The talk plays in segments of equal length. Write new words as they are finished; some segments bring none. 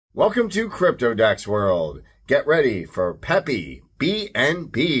Welcome to CryptoDexWorld. Get ready for Pepe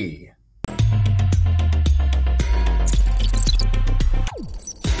BNB.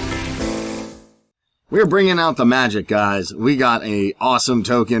 We're bringing out the magic, guys. We got an awesome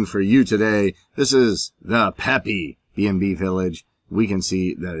token for you today. This is the Pepe BNB Village. We can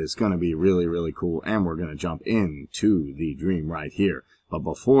see that it's going to be really, really cool, and we're going to jump into the dream right here. But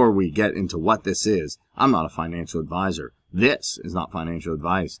before we get into what this is, I'm not a financial advisor. This is not financial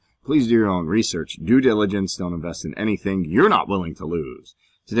advice. Please do your own research, due diligence. Don't invest in anything you're not willing to lose.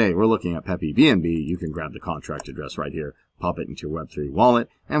 Today, we're looking at Pepe BNB. You can grab the contract address right here, pop it into your Web3 wallet,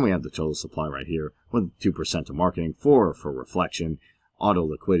 and we have the total supply right here with 2% of marketing, 4% for reflection. Auto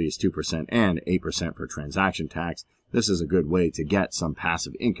liquidity is 2% and 8% for transaction tax. This is a good way to get some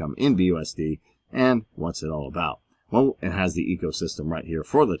passive income in BUSD. And what's it all about? Well, it has the ecosystem right here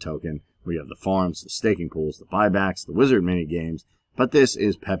for the token. We have the farms, the staking pools, the buybacks, the wizard mini games. But this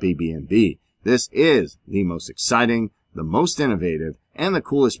is Pepe BNB. This is the most exciting, the most innovative, and the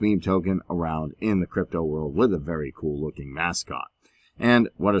coolest meme token around in the crypto world with a very cool looking mascot. And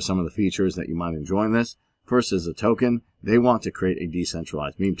what are some of the features that you might enjoy in this? First is a token. They want to create a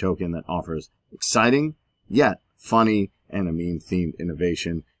decentralized meme token that offers exciting, yet funny, and a meme-themed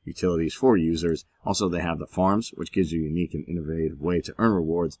innovation utilities for users. Also, they have the farms, which gives you a unique and innovative way to earn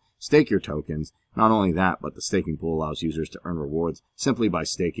rewards, stake your tokens. Not only that, but the staking pool allows users to earn rewards simply by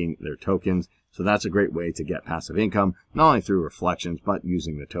staking their tokens. So that's a great way to get passive income, not only through reflections, but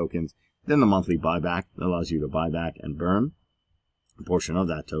using the tokens. Then the monthly buyback that allows you to buy back and burn a portion of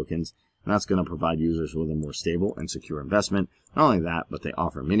that tokens. And that's going to provide users with a more stable and secure investment. Not only that, but they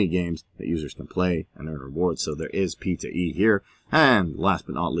offer mini games that users can play and earn rewards. So there is P2E here. And last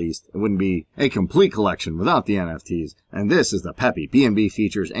but not least, it wouldn't be a complete collection without the NFTs. And this is the Pepe BNB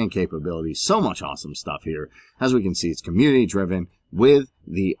features and capabilities. So much awesome stuff here. As we can see, it's community driven with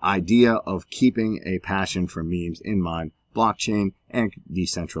the idea of keeping a passion for memes in mind, blockchain and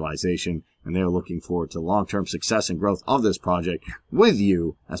decentralization. And they're looking forward to long-term success and growth of this project with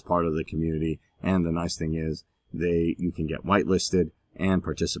you as part of the community. And the nice thing is you can get whitelisted and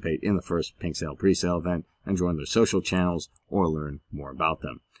participate in the first pink sale pre-sale event and join their social channels or learn more about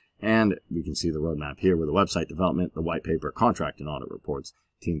them. And we can see the roadmap here with the website development, the white paper, contract and audit reports,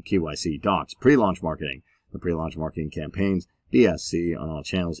 team KYC, docs, pre-launch marketing, the pre-launch marketing campaigns, BSC on all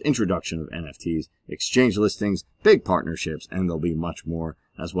channels, introduction of NFTs, exchange listings, big partnerships, and there'll be much more,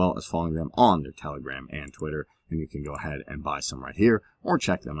 as well as following them on their Telegram and Twitter. And you can go ahead and buy some right here or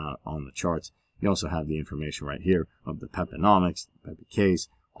check them out on the charts. You also have the information right here of the Pepenomics, the Pepe case,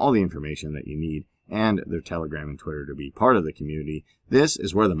 all the information that you need, and their Telegram and Twitter to be part of the community. This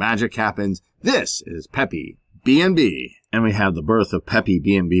is where the magic happens. This is Pepe BNB. And we have the birth of Pepe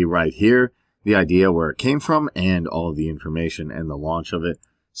BNB right here, the idea where it came from, and all of the information and the launch of it.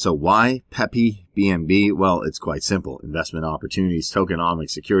 So why Pepe BNB? Well, it's quite simple. Investment opportunities,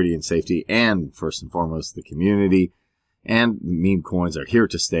 tokenomics, security and safety, and first and foremost, the community. And meme coins are here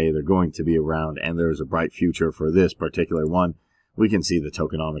to stay. They're going to be around, and there's a bright future for this particular one. We can see the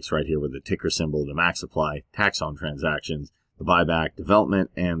tokenomics right here with the ticker symbol, the max supply, tax on transactions, the buyback,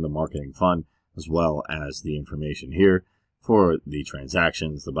 development, and the marketing fund, as well as the information here for the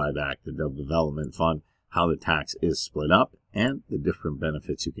transactions, the buyback, the development fund, how the tax is split up, and the different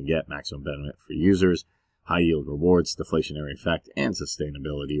benefits you can get, maximum benefit for users, high yield rewards, deflationary effect, and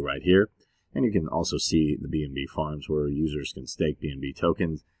sustainability right here. And you can also see the BNB farms where users can stake BNB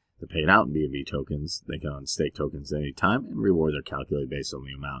tokens. They're paid out in BNB tokens. They can unstake tokens at any time, and rewards are calculated based on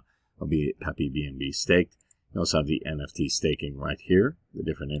the amount of Pepe BNB staked. You also have the NFT staking right here, the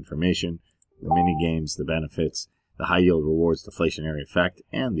different information, the mini games, the benefits, the high yield rewards, deflationary effect,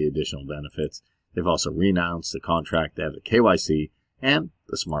 and the additional benefits. They've also renounced the contract. They have the KYC and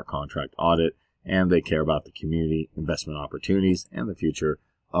the smart contract audit, and they care about the community, investment opportunities, and the future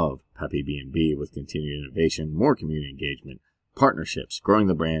of Pepe BNB with continued innovation, more community engagement, partnerships, growing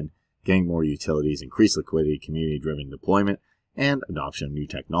the brand, getting more utilities, increased liquidity, community-driven deployment, and adoption of new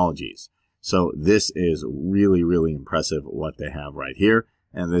technologies. So this is really, really impressive what they have right here,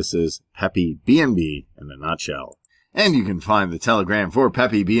 and this is Pepe BNB in a nutshell. And you can find the Telegram for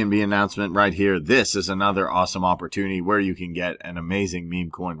Pepe BNB announcement right here. This is another awesome opportunity where you can get an amazing meme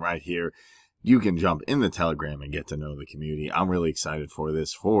coin right here. You can jump in the Telegram and get to know the community. I'm really excited for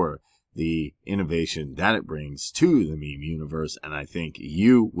this, for the innovation that it brings to the meme universe, and I think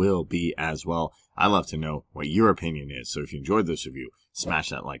you will be as well. I'd love to know what your opinion is. So if you enjoyed this review, smash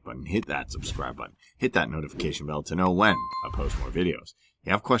that like button, hit that subscribe button, hit that notification bell to know when I post more videos. If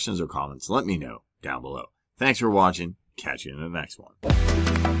you have questions or comments, let me know down below. Thanks for watching. Catch you in the next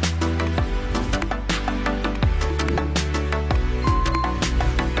one.